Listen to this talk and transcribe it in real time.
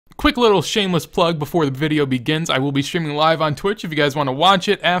quick little shameless plug before the video begins. I will be streaming live on Twitch if you guys want to watch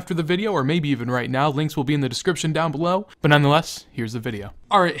it after the video, or maybe even right now. Links will be in the description down below. But nonetheless, here's the video.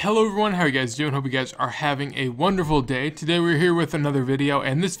 Alright, hello everyone, how are you guys doing? Hope you guys are having a wonderful day. Today we're here with another video,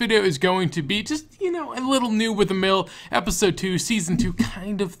 and this video is going to be just, you know, a little Noob with a Mill, episode 2, season 2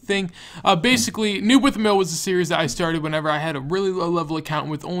 kind of thing. Basically, Noob with a Mill was a series that I started whenever I had a really low level account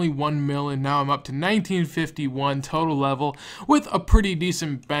with only 1 mil, and now I'm up to 1951 total level with a pretty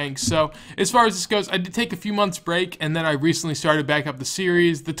decent bank. So as far as this goes, I did take a few months break, and then I recently started back up the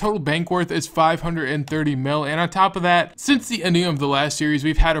series. The total bank worth is 530 mil, and on top of that, since the ending of the last series,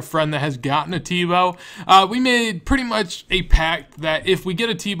 we've had a friend that has gotten a T-bow. We made pretty much a pact that if we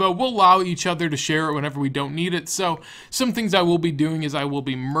get a T-bow, we'll allow each other to share it whenever we don't need it. So some things I will be doing is I will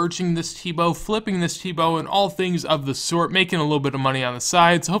be merching this T-bow, flipping this T-bow, and all things of the sort, making a little bit of money on the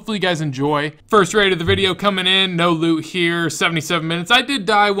side. So hopefully you guys enjoy. First raid of the video coming in, no loot here, 77 minutes. I did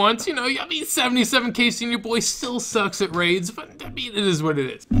die once, you know, I mean 77k senior boy still sucks at raids, but I mean it is what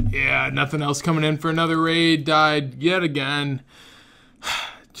it is. Yeah, nothing else coming in for another raid, died yet again.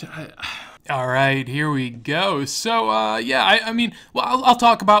 Alright, here we go. So, yeah, I mean, well, I'll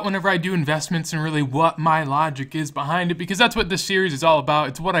talk about whenever I do investments and really what my logic is behind it, because that's what this series is all about.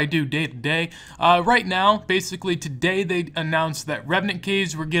 It's what I do day to day. Right now, basically today they announced that Revenant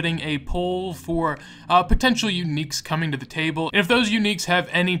Caves were getting a poll for potential uniques coming to the table. And if those uniques have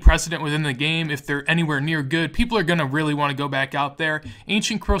any precedent within the game, if they're anywhere near good, people are gonna really want to go back out there.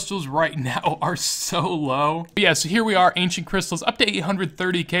 Ancient Crystals right now are so low. But yeah, so here we are, Ancient Crystals up to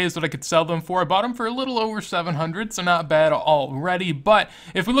 830k is what I could sell them for. I bought them for a little over 700, so not bad already. But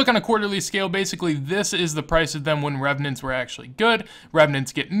if we look on a quarterly scale, basically this is the price of them when Revenants were actually good.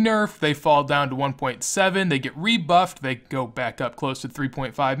 Revenants get nerfed, they fall down to 1.7, they get rebuffed, they go back up close to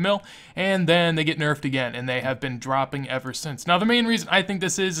 3.5 mil, and then they get nerfed again, and they have been dropping ever since. Now the main reason I think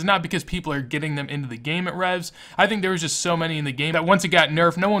this is not because people are getting them into the game at revs. I think there was just so many in the game that once it got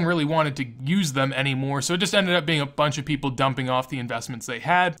nerfed, no one really wanted to use them anymore, so it just ended up being a bunch of people dumping off the investments they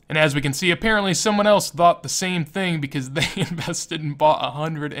had. And as we can see, apparently someone else thought the same thing because they invested and bought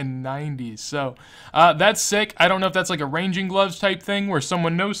 190. So that's sick. I don't know if that's like a ranging gloves type thing where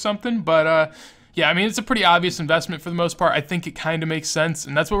someone knows something, but yeah, I mean, it's a pretty obvious investment for the most part. I think it kind of makes sense,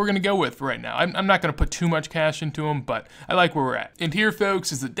 and that's what we're going to go with right now. I'm not going to put too much cash into them, but I like where we're at. And here,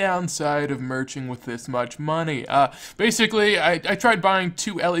 folks, is the downside of merching with this much money. Basically, I tried buying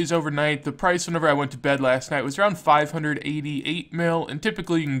 2 Ellies overnight. The price whenever I went to bed last night was around 588 mil, and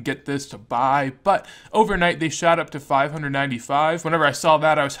typically you can get this to buy, but overnight they shot up to 595. Whenever I saw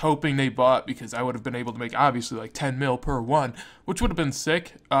that, I was hoping they bought because I would have been able to make, obviously, like 10 mil per one, which would have been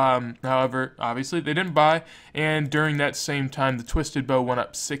sick. However, obviously they didn't buy, and during that same time the Twisted Bow went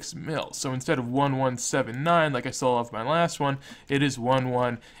up 6 mil. So instead of 1179 like I saw off my last one, it is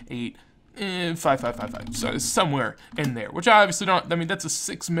 118. 5555, so it's somewhere in there, which I obviously don't, I mean, that's a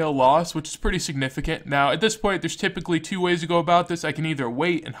 6 mil loss, which is pretty significant. Now, at this point, there's typically 2 ways to go about this. I can either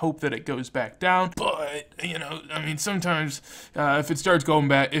wait and hope that it goes back down, but, you know, I mean, sometimes, if it starts going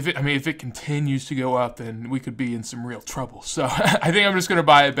back, if it continues to go up, then we could be in some real trouble. So, I think I'm just gonna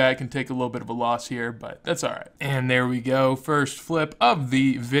buy it back and take a little bit of a loss here, but that's alright. And there we go, first flip of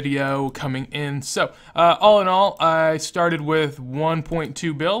the video coming in. So, all in all, I started with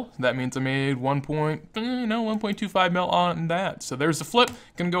 1.2 bill. That means I made 1.25 mil on that. So there's the flip.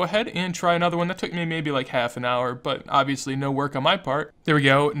 Gonna go ahead and try another one. That took me maybe like half an hour, but obviously no work on my part. There we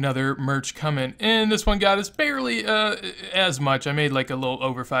go, another merch coming in. This one got us barely as much. I made like a little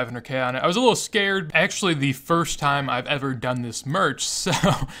over 500k on it. I was a little scared. Actually, the first time I've ever done this merch. So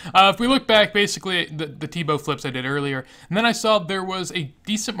if we look back, basically the T-bow flips I did earlier, and then I saw there was a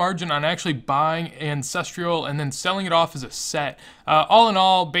decent margin on actually buying Ancestral and then selling it off as a set. All in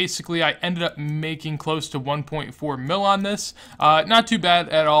all, basically I ended up making close to 1.4 mil on this. Not too bad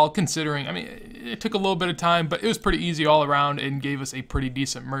at all, considering, I mean, it took a little bit of time, but it was pretty easy all around and gave us a pretty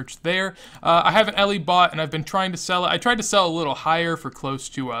decent merch there. I have an Ellie bought, and I've been trying to sell it. I tried to sell a little higher for close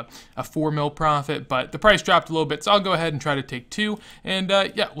to a 4 mil profit, but the price dropped a little bit, so I'll go ahead and try to take 2, and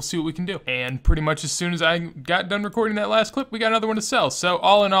yeah, we'll see what we can do. And pretty much as soon as I got done recording that last clip, we got another one to sell. So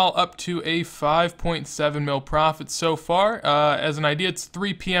all in all, up to a 5.7 mil profit so far. As an idea, it's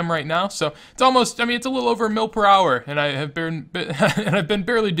 3 p.m. right now, so it's almost, I mean, it's a little over a mil per hour, and I've been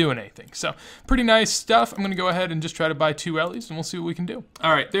barely doing anything. So pretty nice stuff. I'm gonna go ahead and just try to buy 2 Ellies, and we'll see what we can do.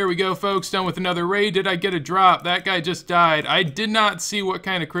 All right, there we go, folks. Done with another raid. Did I get a drop? That guy just died. I did not see what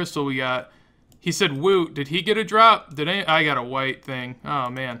kind of crystal we got. He said woot. Did he get a drop? I got a white thing. Oh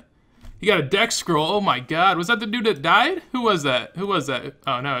man. He got a deck scroll. Oh my god. Was that the dude that died? Who was that? Who was that?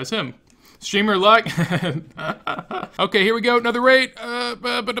 Oh no, it's him. Streamer luck. Okay, here we go. Another raid. That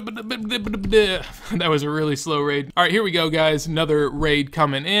was a really slow raid. All right, here we go, guys. Another raid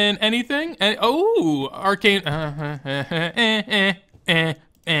coming in. Anything? Oh, arcane.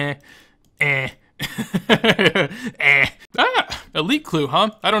 Elite clue, huh?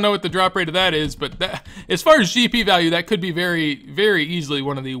 I don't know what the drop rate of that is, but that, as far as GP value, that could be very, very easily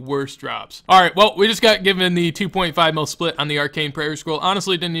one of the worst drops. All right, well, we just got given the 2.5 mil split on the arcane prayer scroll.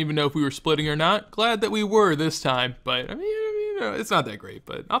 Honestly, didn't even know if we were splitting or not. Glad that we were this time, but I mean, it's not that great,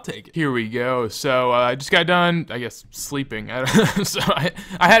 but I'll take it. Here we go. So I just got done, I guess, sleeping. So I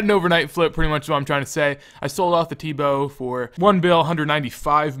had an overnight flip, pretty much what I'm trying to say. I sold off the T-bow for 1 bill,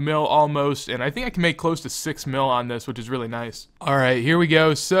 195 mil almost, and I think I can make close to 6 mil on this, which is really nice. All right, here we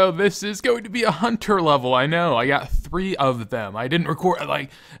go. So this is going to be a hunter level. I know, I got 3 of them. I didn't record, like,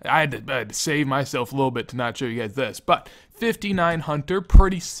 I had to save myself a little bit to not show you guys this, but 59 hunter,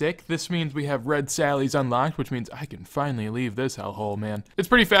 pretty sick. This means we have red Sallies unlocked, which means I can finally leave this hellhole, man. It's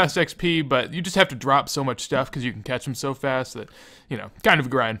pretty fast XP, but you just have to drop so much stuff because you can catch them so fast that, you know, kind of a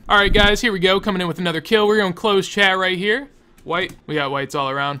grind. All right, guys, here we go. Coming in with another kill. We're going to close chat right here. White, we got whites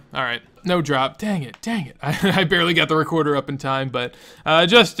all around. All right. No drop. Dang it, dang it. I barely got the recorder up in time, but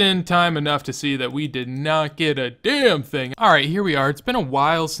just in time enough to see that we did not get a damn thing. All right, here we are. It's been a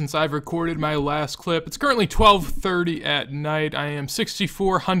while since I've recorded my last clip. It's currently 12:30 at night. I am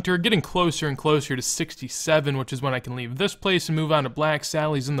 64 hunter, getting closer and closer to 67, which is when I can leave this place and move on to Black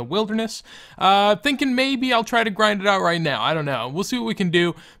Sally's in the wilderness. Thinking maybe I'll try to grind it out right now. I don't know. We'll see what we can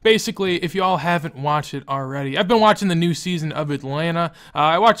do. Basically, if y'all haven't watched it already, I've been watching the new season of Atlanta.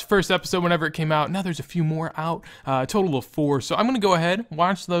 I watched the first episode whenever it came out. Now there's a few more out, a total of 4. So I'm gonna go ahead,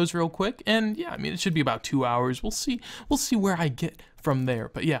 watch those real quick, and yeah, I mean, it should be about 2 hours. We'll see where I get from there.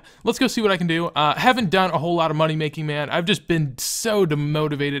 But yeah, let's go see what I can do. Haven't done a whole lot of money making, man. I've just been so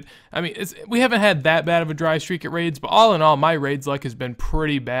demotivated. I mean, we haven't had that bad of a dry streak at raids, but all in all, my raids luck has been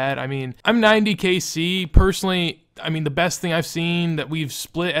pretty bad. I mean, I'm 90 KC personally. I mean, the best thing I've seen that we've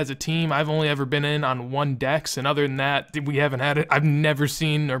split as a team, I've only ever been in on 1 dex, and other than that, we haven't had it. I've never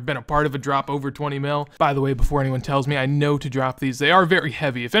seen or been a part of a drop over 20 mil. By the way, before anyone tells me, I know to drop these. They are very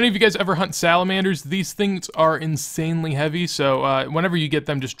heavy. If any of you guys ever hunt salamanders, these things are insanely heavy, so whenever you get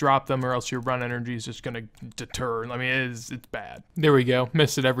them, just drop them, or else your run energy is just gonna deter. I mean, it's bad. There we go.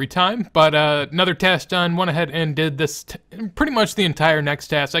 Missed it every time, but another task done. Went ahead and did this pretty much the entire next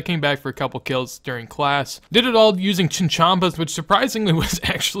task. I came back for a couple kills during class. Did it all using chinchambas, which surprisingly was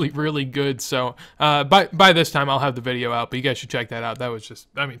actually really good. So by this time I'll have the video out, but you guys should check that out. That was just,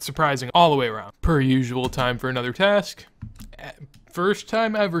 I mean, surprising all the way around. Per usual, time for another task. First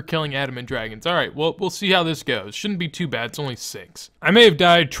time ever killing adamant dragons. All right, well, we'll see how this goes. Shouldn't be too bad. It's only 6. I may have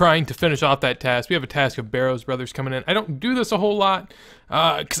died trying to finish off that task. We have a task of Barrows Brothers coming in. I don't do this a whole lot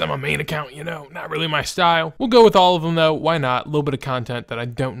because I'm a main account, you know, not really my style. We'll go with all of them though. Why not? A little bit of content that I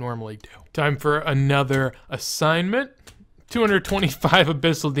don't normally do. Time for another assignment. 225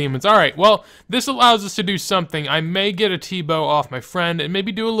 abyssal demons. All right, well, this allows us to do something. I may get a T-bow off my friend and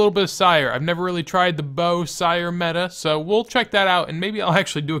maybe do a little bit of sire. I've never really tried the bow sire meta, so we'll check that out, and maybe I'll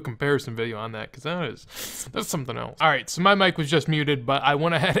actually do a comparison video on that, because that's something else. All right, so my mic was just muted, but I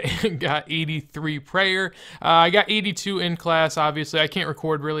went ahead and got 83 prayer. I got 82 in class, obviously. I can't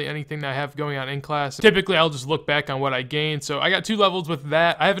record really anything that I have going on in class. Typically, I'll just look back on what I gained, so I got 2 levels with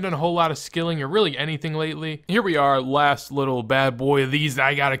that. I haven't done a whole lot of skilling or really anything lately. Here we are, last little bad boy of these that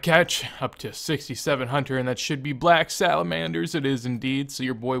I gotta catch, up to 67 hunter, and that should be black salamanders. It is indeed. So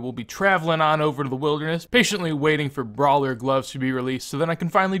your boy will be traveling on over to the wilderness, patiently waiting for brawler gloves to be released so then I can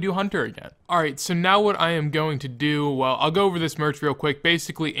finally do hunter again. Alright, so now what I am going to do, well, I'll go over this merch real quick.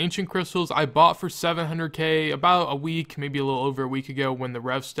 Basically, ancient crystals I bought for 700k about a week, maybe a little over a week ago when the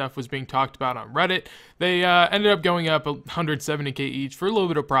rev stuff was being talked about on Reddit. They ended up going up 170k each for a little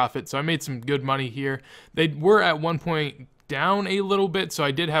bit of profit, so I made some good money here. They were at one point down a little bit, so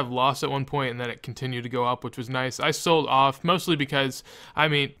I did have loss at one point, and then it continued to go up, which was nice. I sold off mostly because, I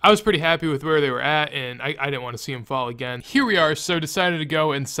mean, I was pretty happy with where they were at, and I didn't want to see them fall again. Here we are, so decided to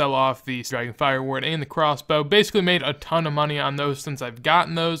go and sell off the Dragon Fire Ward and the crossbow. Basically made a ton of money on those since I've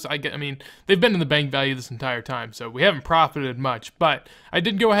gotten those. I mean, they've been in the bank value this entire time, so we haven't profited much, but I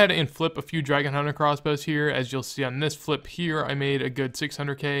did go ahead and flip a few Dragon Hunter crossbows here. As you'll see on this flip here, I made a good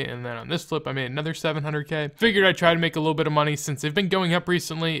 600k, and then on this flip, I made another 700k. Figured I'd try to make a little bit of money since they've been going up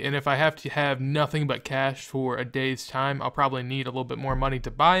recently, and if I have to have nothing but cash for a day's time, I'll probably need a little bit more money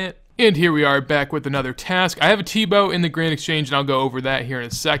to buy it. And here we are back with another task. I have a T-bow in the Grand Exchange, and I'll go over that here in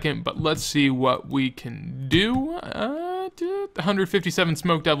a second, but let's see what we can do. 157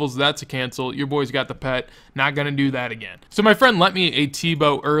 Smoke Devils, that's a cancel. Your boy's got the pet. Not gonna do that again. So my friend lent me a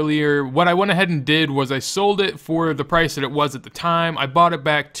T-boat earlier. What I went ahead and did was I sold it for the price that it was at the time. I bought it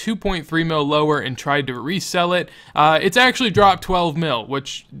back 2.3 mil lower and tried to resell it. It's actually dropped 12 mil,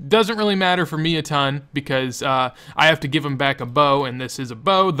 which doesn't really matter for me a ton because I have to give him back a bow, and this is a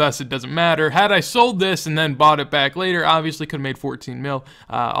bow, thus it doesn't matter. Had I sold this and then bought it back later, obviously could have made 14 mil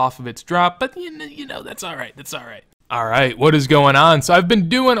off of its drop, but you know, that's all right. That's all right. All right, what is going on? So I've been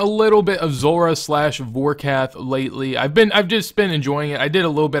doing a little bit of Zora / Vorkath lately. I've just been enjoying it. I did a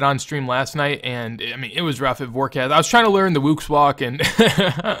little bit on stream last night, and I mean, it was rough at Vorkath. I was trying to learn the Wook's Walk, and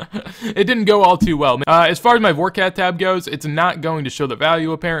it didn't go all too well. As far as my Vorkath tab goes, it's not going to show the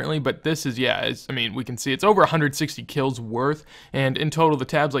value apparently, but this is, yeah, I mean, we can see it's over 160 kills worth, and in total the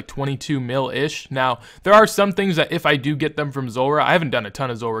tab's like 22 mil-ish. Now, there are some things that if I do get them from Zora, I haven't done a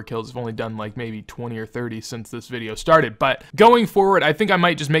ton of Zora kills. I've only done like maybe 20 or 30 since this video started, but going forward, I think I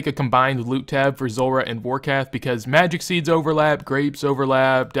might just make a combined loot tab for Zora and Vorkath because magic seeds overlap, grapes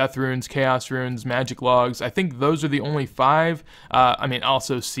overlap, death runes, chaos runes, magic logs. I think those are the only 5. I mean,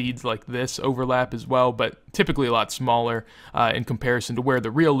 also seeds like this overlap as well, but typically a lot smaller in comparison to where the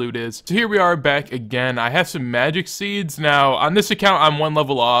real loot is. So here we are back again. I have some magic seeds. Now, on this account, I'm 1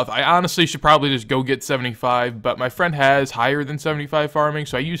 level off. I honestly should probably just go get 75, but my friend has higher than 75 farming,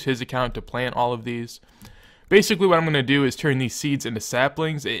 so I use his account to plant all of these. Basically, what I'm going to do is turn these seeds into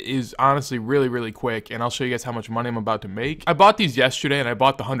saplings. It is honestly really, really quick, and I'll show you guys how much money I'm about to make. I bought these yesterday, and I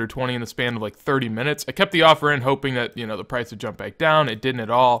bought the 120 in the span of like 30 minutes. I kept the offer in, hoping that, you know, the price would jump back down. It didn't at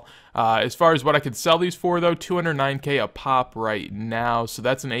all. As far as what I could sell these for, though, 209K a pop right now, so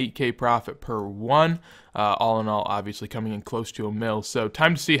that's an 8K profit per one. All in all, obviously coming in close to a mil. So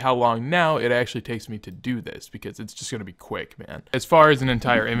time to see how long now it actually takes me to do this, because it's just going to be quick, man. As far as an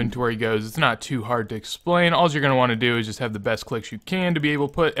entire inventory goes, it's not too hard to explain. All you're going to want to do is just have the best clicks you can to be able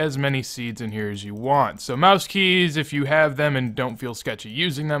to put as many seeds in here as you want. So mouse keys, if you have them and don't feel sketchy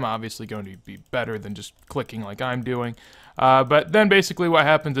using them, obviously going to be better than just clicking like I'm doing. But then basically what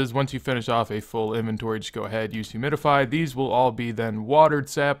happens is once you finish off a full inventory, just go ahead, use humidify. These will all be then watered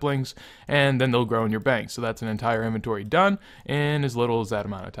saplings, and then they'll grow in your bank. So that's an entire inventory done in as little as that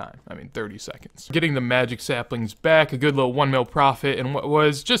amount of time. I mean, 30 seconds. Getting the magic saplings back, a good little 1 mil profit, and what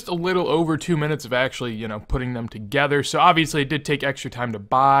was just a little over 2 minutes of actually, you know, putting them together. So obviously it did take extra time to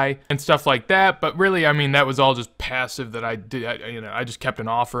buy and stuff like that, but really, I mean, that was all just passive that I did. I just kept an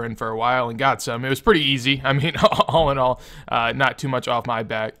offer in for a while and got some. It was pretty easy. I mean, all in all, not too much off my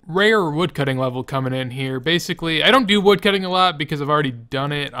back. Rare woodcutting level coming in here. Basically, I don't do woodcutting a lot because I've already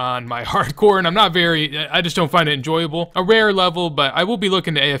done it on my hardcore, and I just don't find it enjoyable. A rare level, but I will be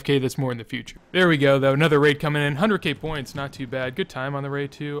looking to AFK this more in the future. There we go, though. Another raid coming in. 100K points, not too bad. Good time on the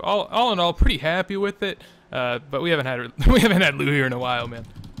raid too. All in all, pretty happy with it. But we haven't had loot here in a while, man.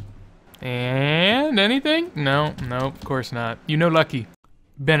 And anything? No, of course not. You know, lucky.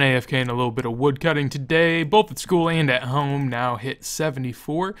 Been AFKing a little bit of wood cutting today, both at school and at home. Now hit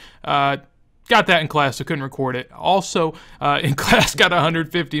 74. Got that in class, so couldn't record it. Also, in class, got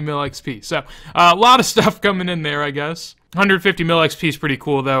 150 mil XP. So, a lot of stuff coming in there, I guess. 150 mil XP is pretty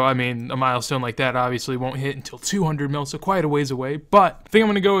cool, though. I mean, a milestone like that obviously won't hit until 200 mil, so quite a ways away. But I think I'm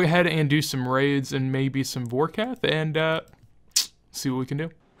going to go ahead and do some raids and maybe some Vorkath and see what we can do.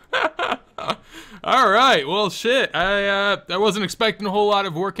 All right, well, shit. I wasn't expecting a whole lot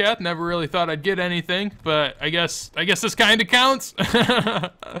of Vorkath. Never really thought I'd get anything, but I guess this kind of counts.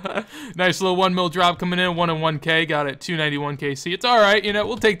 Nice little 1 mil drop coming in, 1 and 1K. Got it, 291 KC. It's all right, you know.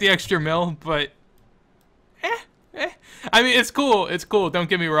 We'll take the extra mil, but I mean, it's cool. It's cool. Don't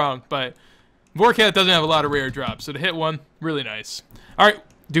get me wrong, but Vorkath doesn't have a lot of rare drops, so to hit one, really nice. All right,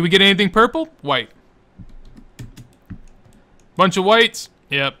 do we get anything purple? White. Bunch of whites.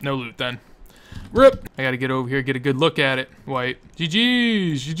 Yep, no loot then. RIP. I gotta get over here, get a good look at it. White.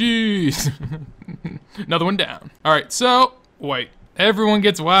 GG's. Another one down. All right, so white. Everyone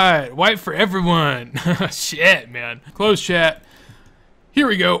gets white. White for everyone. Shit, man. Close chat. Here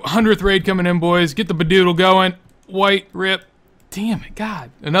we go. 100th raid coming in, boys. Get the badoodle going. White. RIP. Damn it,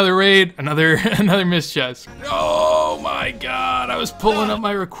 God. Another raid, another missed chest. Oh my God, I was pulling up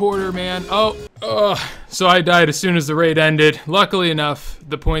my recorder, man. So I died as soon as the raid ended. Luckily enough,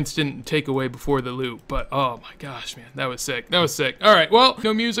 the points didn't take away before the loot, but oh my gosh, man, that was sick. That was sick. All right, well,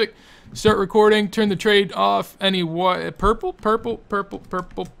 no music. Start recording, turn the trade off. Any what? Purple.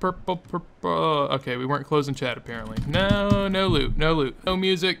 Okay, we weren't closing chat apparently. No loot, no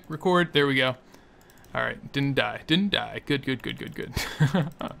music. Record, there we go. Alright, didn't die. Good.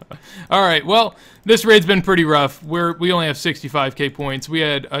 Alright, well, this raid's been pretty rough. We only have 65k points. We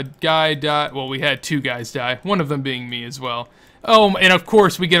had a guy die. Well, we had 2 guys die. One of them being me as well. Oh, and of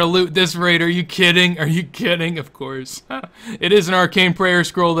course we get to loot this raid. Are you kidding? Are you kidding? Of course. It is an arcane prayer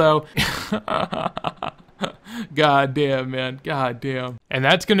scroll, though. God damn, man. God damn. And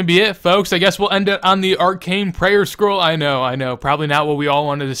that's gonna be it, folks. I guess we'll end it on the arcane prayer scroll. I know. Probably not what we all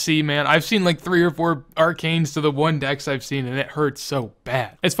wanted to see, man. I've seen like 3 or 4 arcanes to the 1 dex I've seen, and it hurts so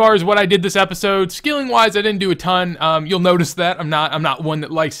bad. As far as what I did this episode, skilling wise, I didn't do a ton. You'll notice that I'm not one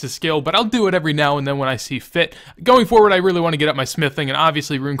that likes to skill, but I'll do it every now and then when I see fit. Going forward, I really want to get up my smithing, and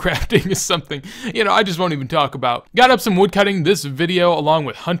obviously rune crafting is something, you know, I just won't even talk about. Got up some woodcutting this video along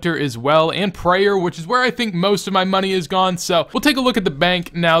with hunter as well, and prayer, which is where I think most of my money is gone. So we'll take a look at the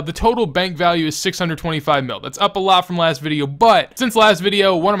bank now. The total bank value is 625 mil. That's up a lot from last video, but since last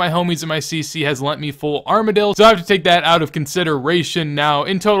video, one of my homies in my CC has lent me full armadillo, so I have to take that out of consideration. Now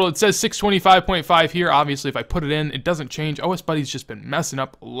in total it says 625.5 here. Obviously if I put it in, it doesn't change. OS Buddy's just been messing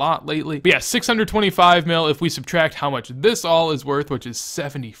up a lot lately, but yeah, 625 mil. If we subtract how much this all is worth, which is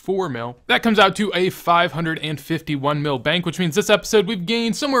 74 mil, that comes out to a 551 mil bank, which means this episode we've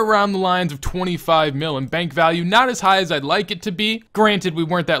gained somewhere around the lines of 25 mil in bank value. Not as high as I'd like it to be. Granted, we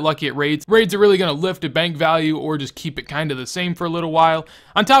weren't that lucky at raids. Raids are really going to lift a bank value or just keep it kind of the same for a little while.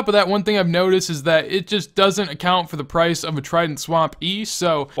 On top of that, one thing I've noticed is that it just doesn't account for the price of a Trident Swamp E.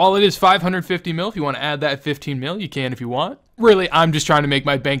 So while it is 550 mil, if you want to add that 15 mil, you can if you want. Really, I'm just trying to make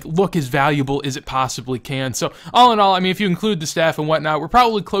my bank look as valuable as it possibly can. So all in all, I mean, if you include the staff and whatnot, we're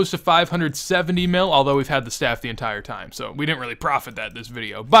probably close to 570 mil, although we've had the staff the entire time. So we didn't really profit that this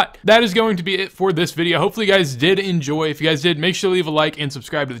video. But that is going to be it for this video. Hopefully you guys did enjoy. If you guys did, make sure to leave a like and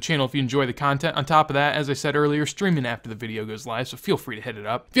subscribe to the channel if you enjoy the content. On top of that, as I said earlier, streaming after the video goes live, so feel free to hit it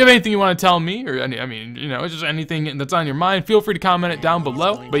up. If you have anything you want to tell me, or I mean, you know, just anything that's on your mind, feel free to comment it down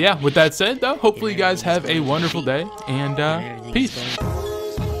below. But yeah, with that said, though, hopefully you guys have a wonderful day, and peace.